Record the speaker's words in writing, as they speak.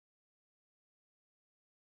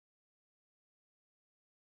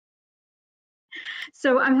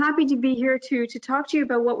So I'm happy to be here to talk to you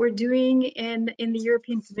about what we're doing in the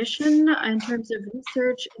European Commission in terms of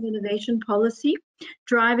research and innovation policy,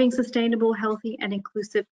 driving sustainable, healthy, and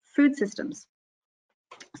inclusive food systems.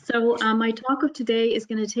 So my talk of today is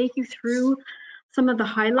going to take you through some of the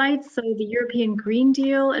highlights. So the European Green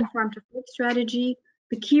Deal and Farm to Fork strategy,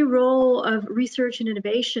 the key role of research and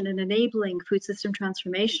innovation in enabling food system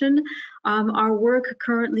transformation, our work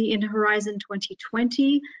currently in Horizon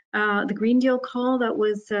 2020, the Green Deal call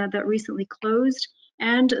that recently closed,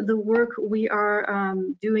 and the work we are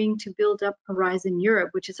doing to build up Horizon Europe,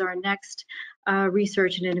 which is our next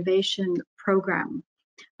research and innovation program.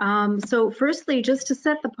 So firstly, just to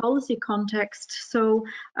set the policy context, so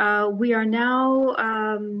we are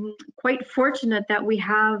now quite fortunate that we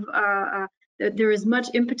have, there is much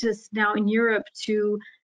impetus now in Europe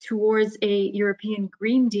towards a European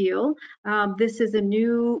Green Deal. This is a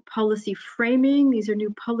new policy framing. These are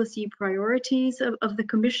new policy priorities of the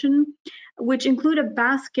Commission, which include a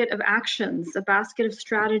basket of actions, a basket of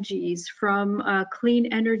strategies from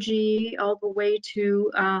clean energy all the way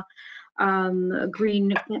to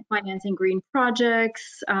green financing green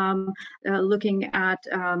projects, looking at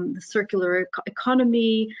the circular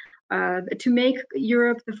economy, to make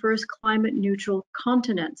Europe the first climate neutral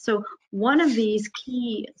continent. So one of these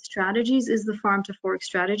key strategies is the Farm to Fork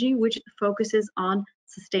strategy, which focuses on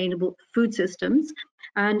sustainable food systems.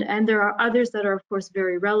 And there are others that are, of course,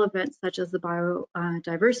 very relevant, such as the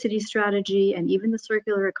biodiversity strategy and even the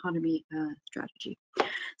circular economy strategy.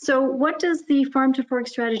 So what does the Farm to Fork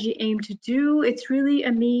strategy aim to do? It's really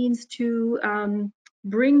a means to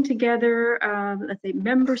bring together, let's say,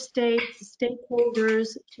 member states,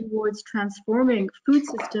 stakeholders towards transforming food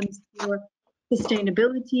systems for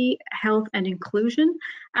sustainability, health, and inclusion.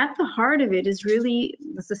 At the heart of it is really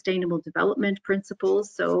the sustainable development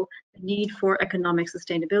principles, so the need for economic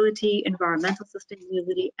sustainability, environmental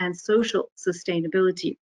sustainability, and social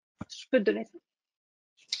sustainability.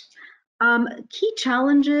 Key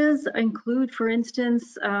challenges include, for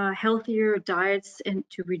instance, healthier diets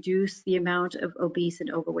to reduce the amount of obese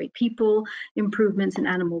and overweight people, improvements in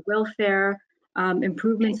animal welfare,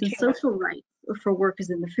 improvements in social rights for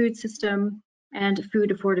workers in the food system, and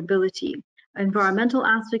food affordability. Environmental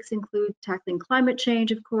aspects include tackling climate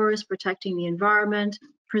change, of course, protecting the environment,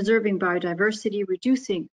 preserving biodiversity,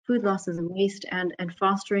 reducing food losses and waste, and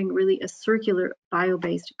fostering really a circular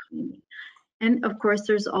bio-based economy. And of course,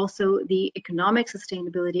 there's also the economic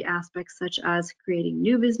sustainability aspects, such as creating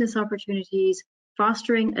new business opportunities,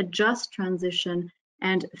 fostering a just transition,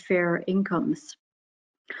 and fair incomes.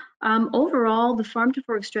 Overall, the Farm to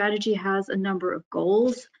Fork strategy has a number of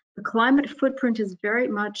goals. The climate footprint is very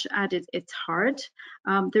much at its heart.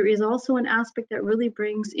 There is also an aspect that really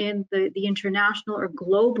brings in the international or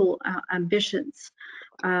global ambitions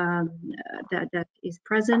that is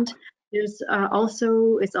present. There's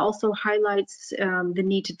it also highlights the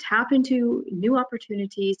need to tap into new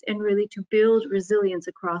opportunities and really to build resilience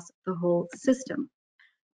across the whole system.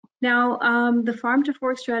 Now, the Farm to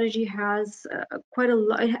Fork strategy has quite a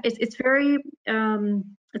lot. It's very,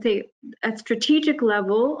 let's say, at strategic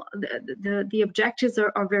level, the objectives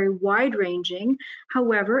are very wide-ranging.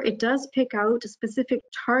 However, it does pick out specific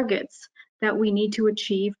targets that we need to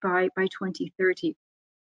achieve by 2030.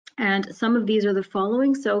 And some of these are the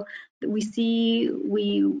following. So we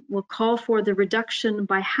will call for the reduction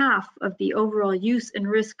by half of the overall use and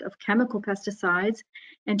risk of chemical pesticides,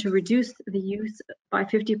 and to reduce the use by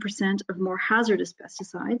 50% of more hazardous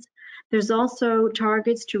pesticides. There's also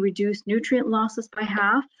targets to reduce nutrient losses by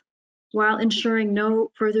half, while ensuring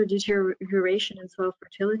no further deterioration in soil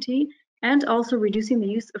fertility, and also reducing the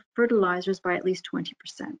use of fertilizers by at least 20%.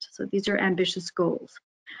 So these are ambitious goals.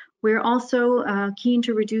 We're also keen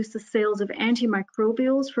to reduce the sales of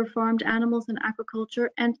antimicrobials for farmed animals in aquaculture,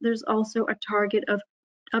 and there's also a target of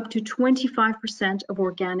up to 25% of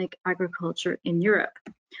organic agriculture in Europe.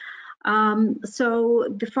 So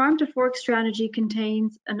the Farm to Fork strategy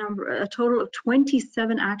contains a total of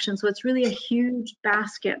 27 actions. So it's really a huge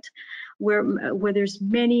basket where there's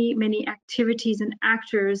many activities and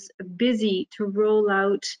actors busy to roll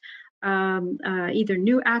out either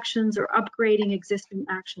new actions or upgrading existing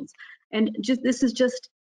actions. And this is just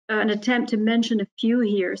an attempt to mention a few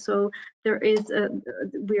here. So there is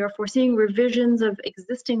we are foreseeing revisions of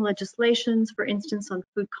existing legislations, for instance, on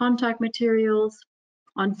food contact materials,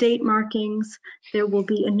 on date markings. There will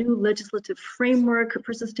be a new legislative framework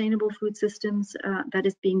for sustainable food systems that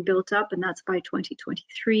is being built up, and that's by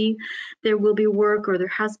 2023. There will be work, or there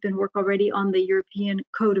has been work already, on the European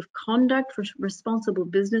Code of Conduct for responsible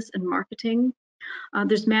business and marketing.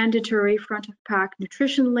 There's mandatory front of pack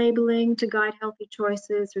nutrition labeling to guide healthy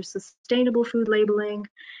choices. There's sustainable food labeling.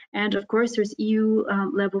 And of course, there's EU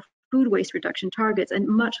level food waste reduction targets and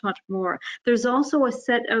much, much more. There's also a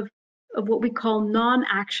set of what we call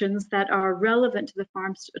non-actions that are relevant to the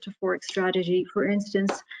farm to fork strategy. For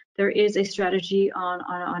instance, there is a strategy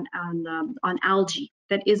on algae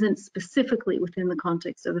that isn't specifically within the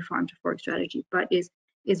context of the farm to fork strategy, but is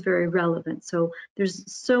very relevant. So there's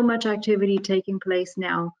so much activity taking place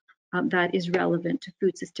now that is relevant to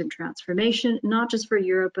food system transformation, not just for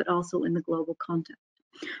Europe, but also in the global context.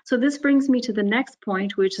 So this brings me to the next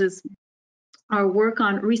point, which is our work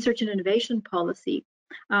on research and innovation policy.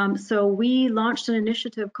 So we launched an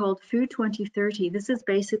initiative called Food 2030. This is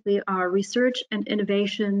basically our research and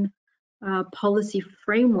innovation policy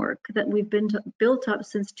framework that we've been built up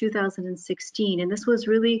since 2016. And this was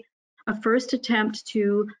really a first attempt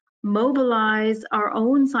to mobilize our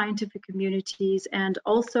own scientific communities and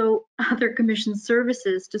also other commission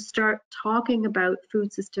services to start talking about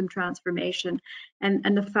food system transformation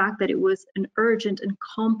and the fact that it was an urgent and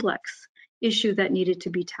complex issue that needed to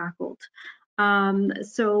be tackled.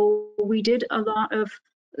 So we did a lot of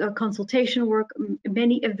consultation work,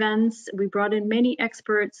 many events, we brought in many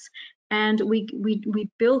experts, and we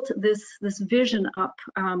built this vision up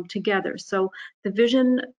together. So the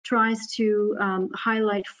vision tries to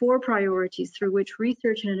highlight 4 priorities through which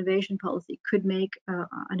research and innovation policy could make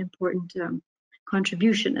an important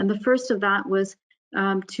contribution. And the first of that was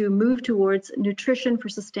to move towards nutrition for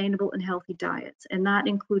sustainable and healthy diets, and that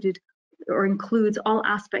includes all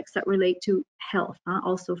aspects that relate to health,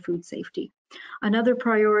 also food safety. Another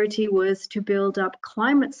priority was to build up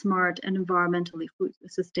climate smart and environmentally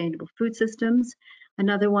sustainable food systems.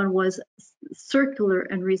 Another one was circular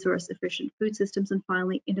and resource efficient food systems. And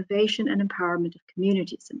finally, innovation and empowerment of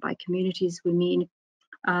communities. And by communities, we mean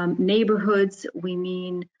neighborhoods, we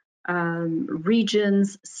mean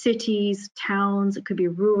regions, cities, towns, it could be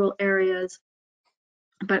rural areas,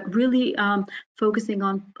 but really focusing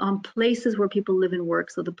on places where people live and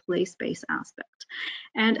work, so the place-based aspect.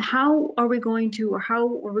 And how are we going to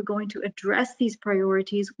address these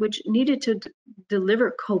priorities, which needed to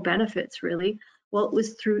deliver co-benefits, really? Well, it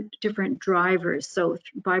was through different drivers. So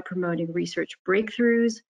by promoting research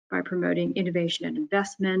breakthroughs, by promoting innovation and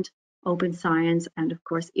investment, open science, and of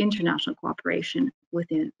course, international cooperation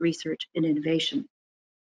within research and innovation.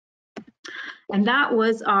 And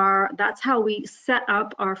that's how we set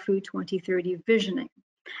up our Food 2030 visioning.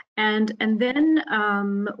 And then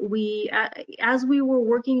as we were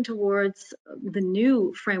working towards the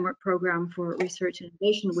new framework program for research and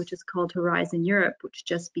innovation, which is called Horizon Europe, which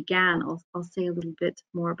just began, I'll say a little bit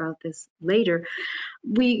more about this later,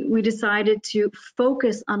 we decided to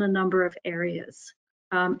focus on a number of areas.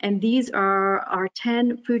 And these are our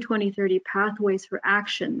 10 Food 2030 pathways for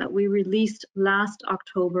action that we released last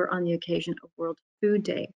October on the occasion of World Food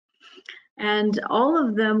Day. And all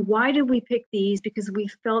of them, why did we pick these? Because we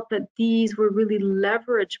felt that these were really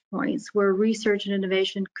leverage points where research and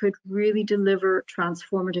innovation could really deliver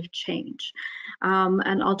transformative change.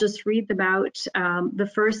 And I'll just read them out.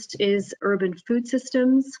 The first is urban food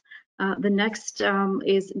systems. The next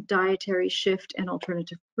is dietary shift and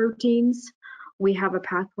alternative proteins. We have a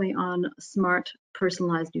pathway on smart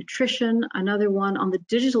personalized nutrition, another one on the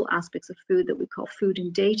digital aspects of food that we call food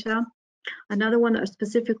and data. Another one that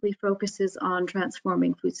specifically focuses on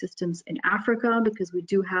transforming food systems in Africa, because we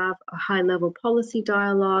do have a high-level policy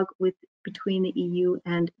dialogue between the EU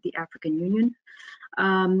and the African Union.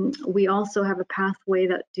 We also have a pathway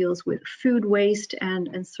that deals with food waste and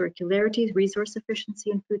circularity, resource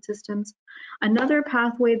efficiency in food systems. Another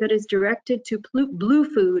pathway that is directed to blue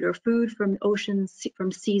food, or food from oceans,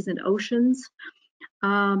 from seas and oceans,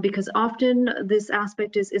 because often this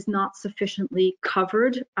aspect is not sufficiently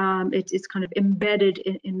covered. It's kind of embedded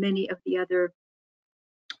in many of the other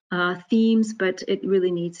themes, but it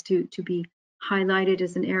really needs to be highlighted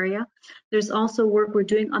as an area. There's also work we're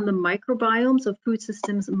doing on the microbiomes of food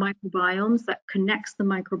systems, microbiomes that connects the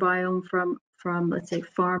microbiome from let's say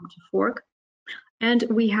farm to fork. And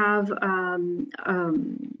we have a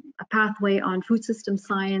pathway on food system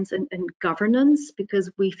science and governance,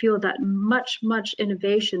 because we feel that much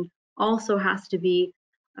innovation also has to be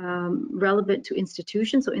relevant to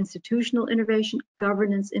institutions, so institutional innovation,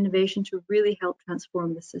 governance innovation, to really help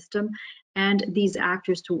transform the system, and these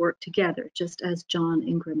actors to work together, just as John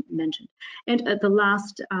Ingram mentioned. And the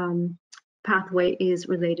last pathway is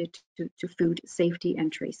related to food safety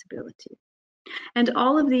and traceability. And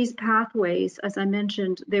all of these pathways, as I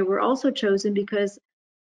mentioned, they were also chosen because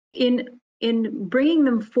in in bringing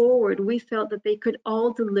them forward, we felt that they could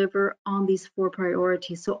all deliver on these 4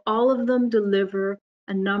 priorities. So all of them deliver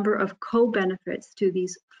a number of co-benefits to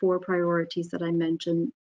these 4 priorities that I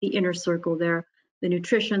mentioned, the inner circle there, the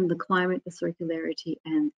nutrition, the climate, the circularity,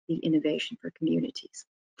 and the innovation for communities.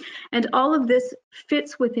 And all of this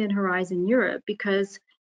fits within Horizon Europe because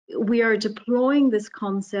we are deploying this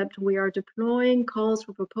concept, we are deploying calls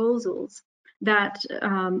for proposals that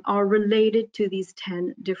are related to these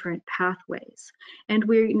 10 different pathways. And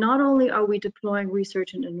we not only are we deploying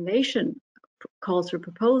research and innovation calls for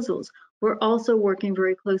proposals, we're also working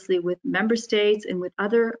very closely with member states and with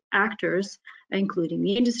other actors, including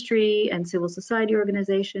the industry and civil society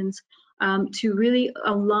organizations, to really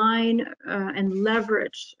align and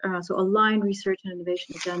leverage, so align research and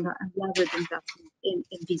innovation agenda and leverage investment in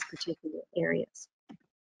these particular areas.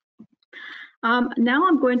 Now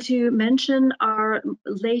I'm going to mention our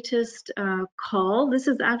latest call. This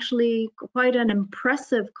is actually quite an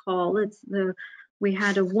impressive call. We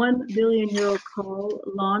had a €1 billion call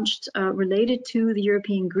launched related to the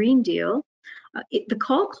European Green Deal. The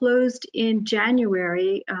call closed in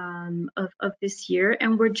January of this year,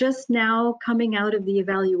 and we're just now coming out of the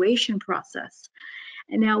evaluation process.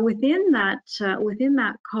 And now within that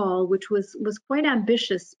call, which was quite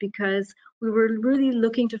ambitious because we were really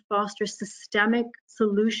looking to foster systemic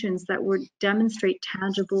solutions that would demonstrate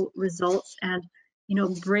tangible results and,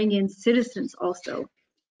 bring in citizens also.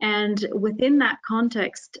 And within that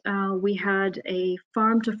context, we had a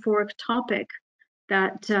farm to fork topic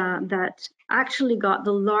that actually got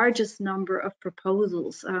the largest number of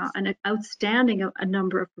proposals, an outstanding a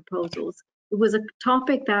number of proposals. It was a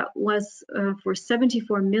topic that was for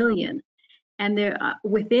 74 million, and there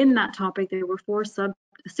within that topic there were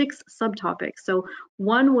 6 subtopics. So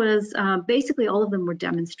one was basically all of them were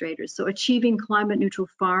demonstrators. So achieving climate neutral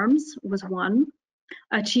farms was one.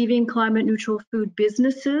 Achieving climate neutral food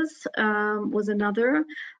businesses was another.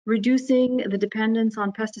 Reducing the dependence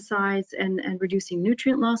on pesticides and reducing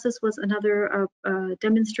nutrient losses was another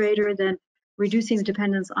demonstrator. Then reducing the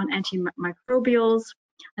dependence on antimicrobials,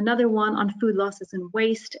 another one on food losses and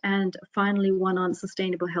waste, and finally one on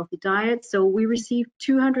sustainable healthy diet. So we received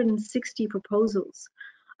 260 proposals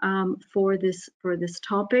for this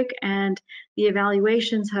topic, and the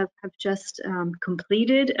evaluations have just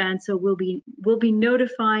completed, and so we'll be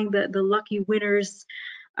notifying the lucky winners,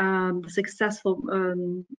 the successful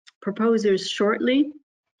proposers shortly.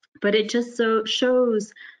 But it just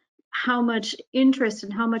shows how much interest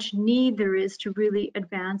and how much need there is to really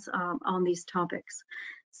advance on these topics.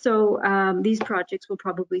 So these projects will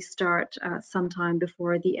probably start sometime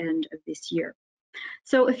before the end of this year.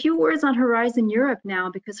 So a few words on Horizon Europe now,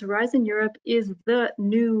 because Horizon Europe is the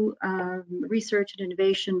new research and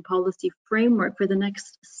innovation policy framework for the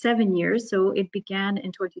next 7 years. So it began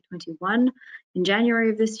in 2021. In January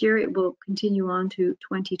of this year, it will continue on to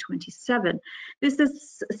 2027. This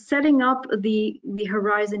is setting up the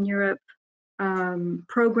Horizon Europe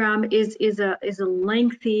program is a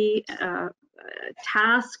lengthy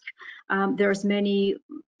task. There's many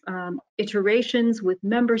iterations with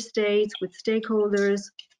member states, with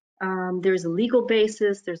stakeholders. There's a legal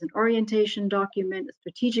basis, there's an orientation document, a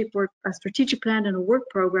strategic plan, and a work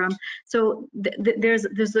program. So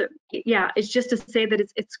it's just to say that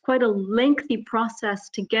it's quite a lengthy process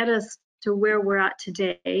to get us to where we're at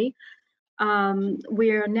today.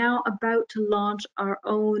 We are now about to launch our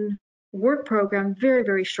own work program very,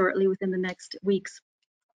 very shortly, within the next weeks.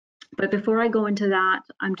 But before I go into that,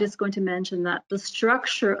 I'm just going to mention that the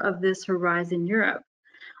structure of this Horizon Europe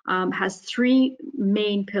has 3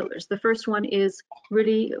 main pillars. The first one is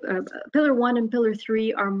really, Pillar 1 and Pillar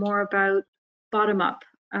 3 are more about bottom-up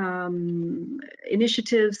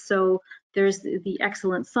initiatives. So there's the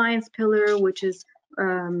excellent science pillar, which is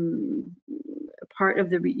part of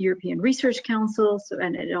the European Research Council,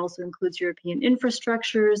 and it also includes European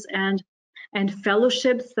infrastructures and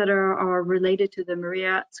fellowships that are related to the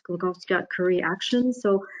Maria Skłodowska-Curie action.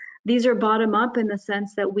 So these are bottom up in the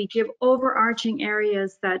sense that we give overarching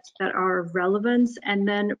areas that are of relevance, and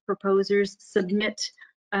then proposers submit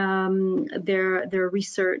their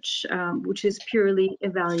research, which is purely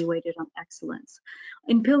evaluated on excellence.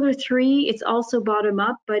 In Pillar 3, it's also bottom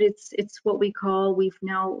up, but it's what we've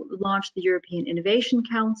now launched the European Innovation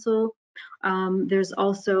Council. There's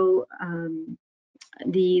also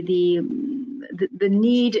the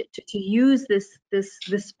need to use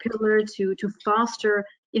this pillar to foster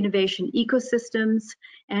innovation ecosystems,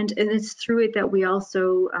 and it's through it that we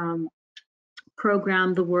also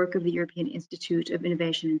program the work of the European Institute of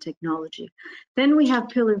Innovation and Technology. Then we have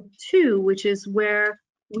Pillar 2, which is where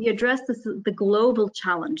we address the global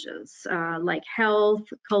challenges like health,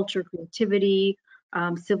 culture, creativity,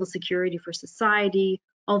 civil security for society,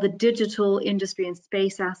 all the digital industry and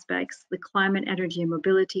space aspects, the climate, energy, and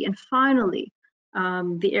mobility, and finally,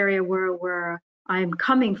 the area where I'm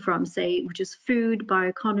coming from, say, which is food,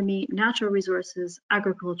 bioeconomy, natural resources,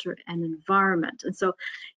 agriculture, and environment. And so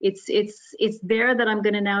it's there that I'm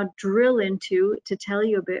going to now drill into to tell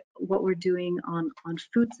you a bit what we're doing on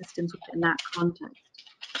food systems within that context.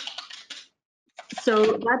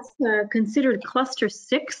 So that's considered cluster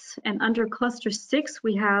 6, and under cluster 6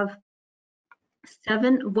 we have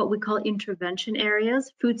 7 what we call intervention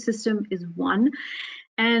areas. Food system is 1.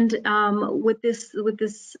 And with this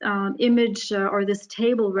image or this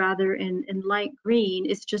table rather in light green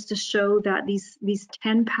is just to show that these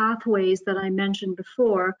 10 pathways that I mentioned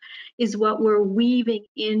before is what we're weaving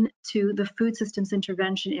into the food systems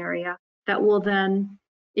intervention area that will then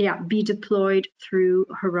be deployed through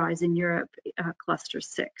Horizon Europe cluster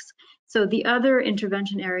 6. So the other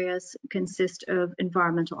intervention areas consist of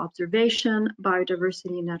environmental observation,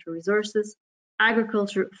 biodiversity and natural resources,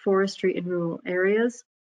 agriculture, forestry and rural areas,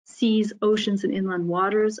 seas, oceans and inland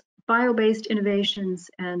waters, bio-based innovations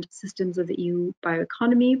and systems of the EU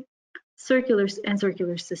bioeconomy, circular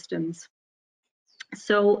systems.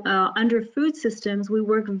 So under food systems, we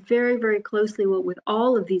work very, very closely with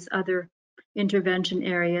all of these other intervention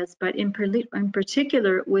areas, but in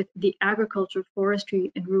particular with the agriculture,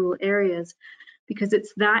 forestry and rural areas, because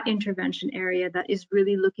it's that intervention area that is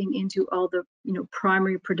really looking into all the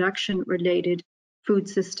primary production related food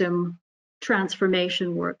system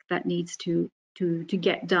transformation work that needs to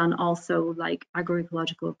get done, also like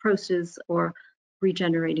agroecological approaches or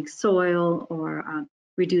regenerating soil or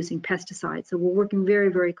reducing pesticides. So we're working very,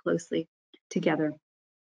 very closely together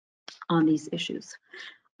on these issues.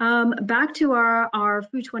 Back to our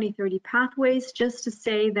Food 2030 pathways, just to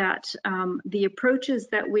say that the approaches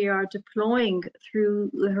that we are deploying through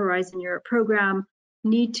the Horizon Europe program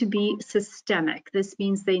need to be systemic. This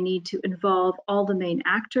means they need to involve all the main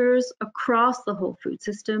actors across the whole food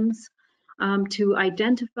systems to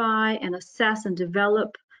identify and assess and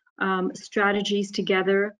develop strategies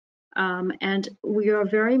together. And we are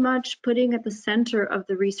very much putting at the center of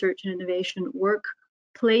the research and innovation work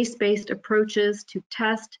place-based approaches to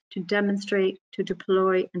test, to demonstrate, to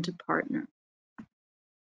deploy, and to partner.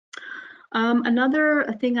 Another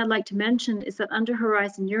thing I'd like to mention is that under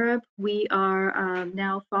Horizon Europe, we are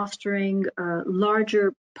now fostering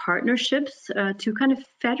larger partnerships to kind of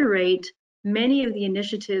federate many of the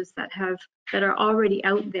initiatives that are already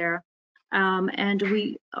out there. And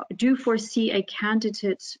we do foresee a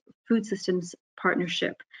candidate food systems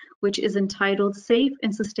partnership, which is entitled Safe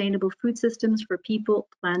and Sustainable Food Systems for People,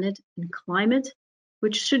 Planet, and Climate,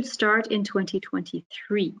 which should start in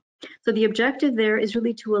 2023. So the objective there is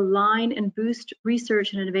really to align and boost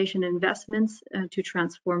research and innovation investments to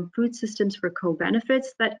transform food systems for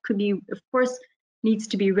co-benefits. That could be, of course, needs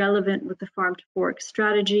to be relevant with the farm to fork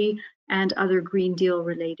strategy and other Green Deal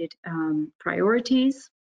related priorities.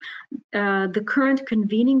 The current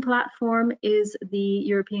convening platform is the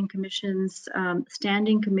European Commission's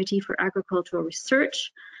Standing Committee for Agricultural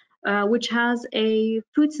Research, which has a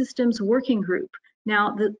food systems working group.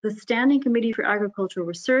 Now, the Standing Committee for Agricultural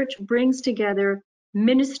Research brings together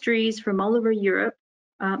ministries from all over Europe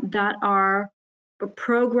that are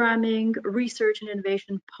programming research and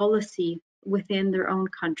innovation policy within their own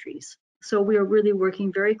countries. So we are really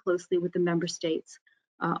working very closely with the member states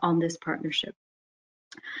on this partnership.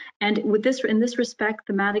 And with this, in this respect,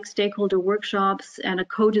 thematic stakeholder workshops and a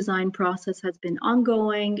co-design process has been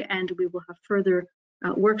ongoing, and we will have further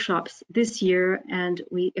workshops this year, and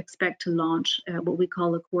we expect to launch what we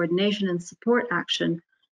call a coordination and support action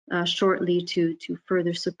shortly to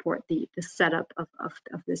further support the setup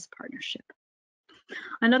of this partnership.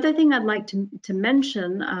 Another thing I'd like to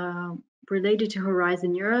mention related to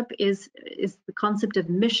Horizon Europe is the concept of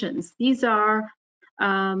missions. These are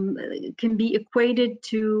can be equated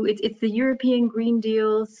to, it's the European Green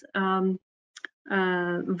Deal's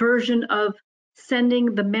version of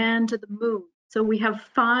sending the man to the moon. So we have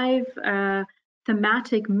 5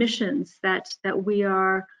 thematic missions that we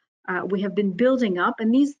have been building up,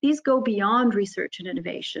 and these go beyond research and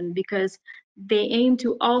innovation because they aim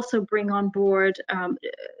to also bring on board,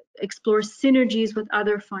 explore synergies with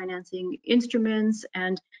other financing instruments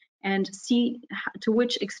and see to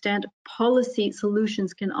which extent policy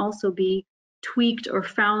solutions can also be tweaked or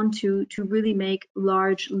found to really make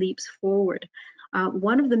large leaps forward.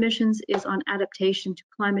 One of the missions is on adaptation to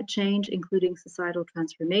climate change, including societal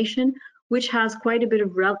transformation, which has quite a bit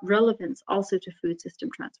of relevance also to food system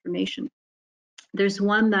transformation. There's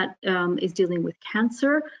one that is dealing with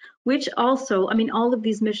cancer, which also, I mean, all of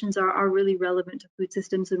these missions are really relevant to food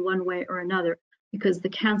systems in one way or another, because the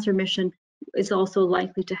cancer mission is also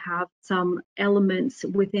likely to have some elements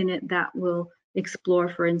within it that will explore,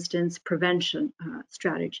 for instance, prevention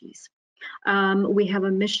strategies. We have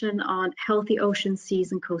a mission on healthy oceans,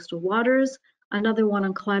 seas, and coastal waters, another one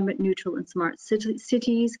on climate neutral and smart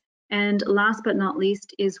cities, and last but not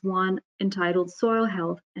least is one entitled Soil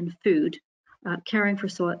Health and Food. Caring for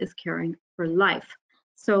soil is caring for life.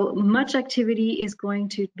 So much activity is going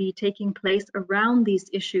to be taking place around these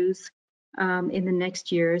issues in the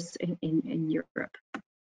next years in Europe.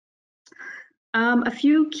 A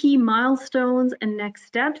few key milestones and next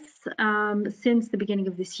steps since the beginning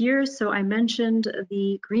of this year. So I mentioned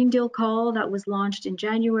the Green Deal call that was launched in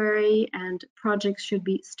January, and projects should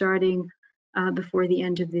be starting before the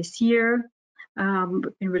end of this year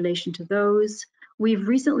in relation to those. We've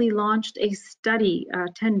recently launched a study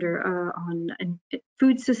tender on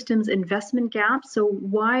food systems investment gaps. So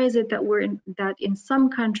why is it that in some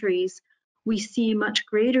countries we see much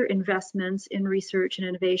greater investments in research and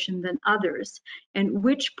innovation than others, and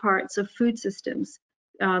which parts of food systems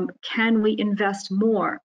can we invest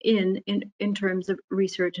more in terms of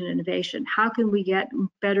research and innovation? How can we get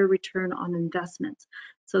better return on investments?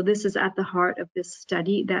 So this is at the heart of this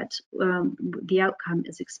study that the outcome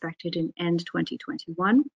is expected in end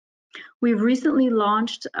 2021. We've recently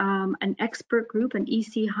launched an expert group, an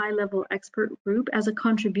EC high-level expert group, as a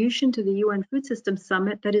contribution to the UN Food Systems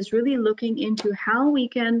Summit that is really looking into how we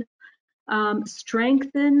can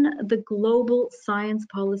strengthen the global science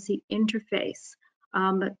policy interface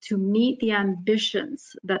to meet the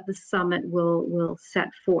ambitions that the summit will set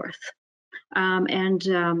forth.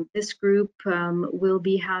 This group will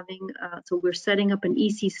be having, so we're setting up an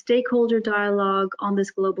EC stakeholder dialogue on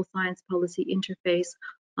this global science policy interface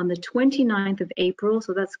on the 29th of April,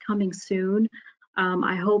 so that's coming soon.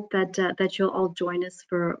 I hope that you'll all join us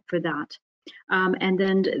for that. And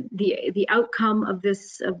then the outcome of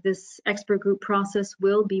this expert group process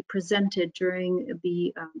will be presented during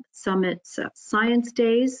the summit's science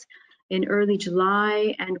days in early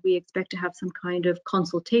July, and we expect to have some kind of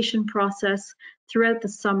consultation process throughout the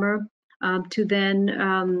summer to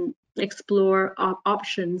then explore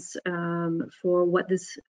options for what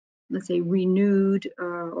this, let's say, renewed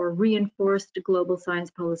or reinforced global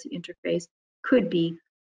science policy interface could be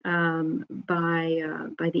by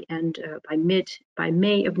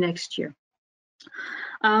May of next year.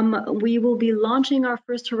 We will be launching our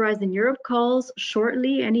first Horizon Europe calls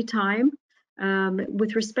shortly, anytime.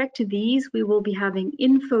 With respect to these, we will be having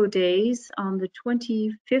info days on the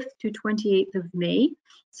 25th to 28th of May.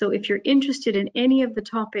 So if you're interested in any of the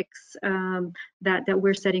topics that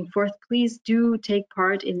we're setting forth, please do take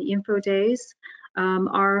part in the info days.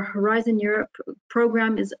 Our Horizon Europe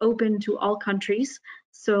program is open to all countries,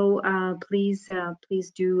 so please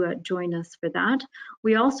do join us for that.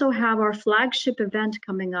 We also have our flagship event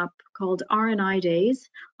coming up called R&I Days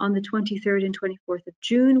on the 23rd and 24th of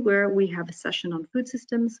June, where we have a session on food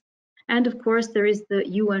systems. And of course, there is the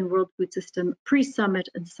UN World Food System pre-summit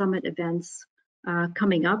and summit events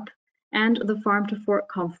coming up, and the Farm to Fork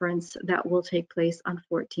conference that will take place on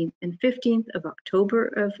 14th and 15th of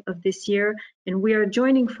October of this year. And we are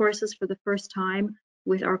joining forces for the first time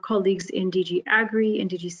with our colleagues in DG Agri and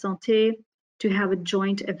DG Santé to have a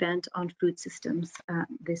joint event on food systems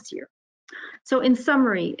this year. So in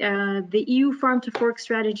summary, the EU Farm to Fork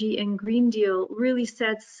strategy and Green Deal really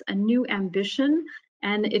sets a new ambition,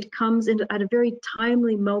 and it comes in at a very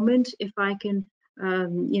timely moment, if I can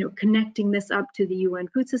connecting this up to the UN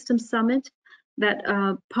Food Systems Summit, that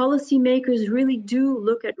policymakers really do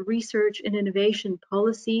look at research and innovation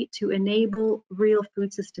policy to enable real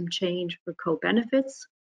food system change for co-benefits,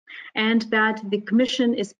 and that the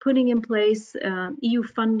Commission is putting in place EU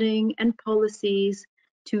funding and policies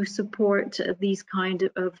to support these kind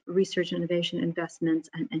of research and innovation investments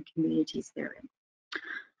and communities therein.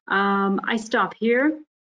 I stop here.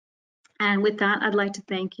 And with that, I'd like to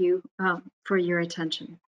thank you for your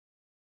attention.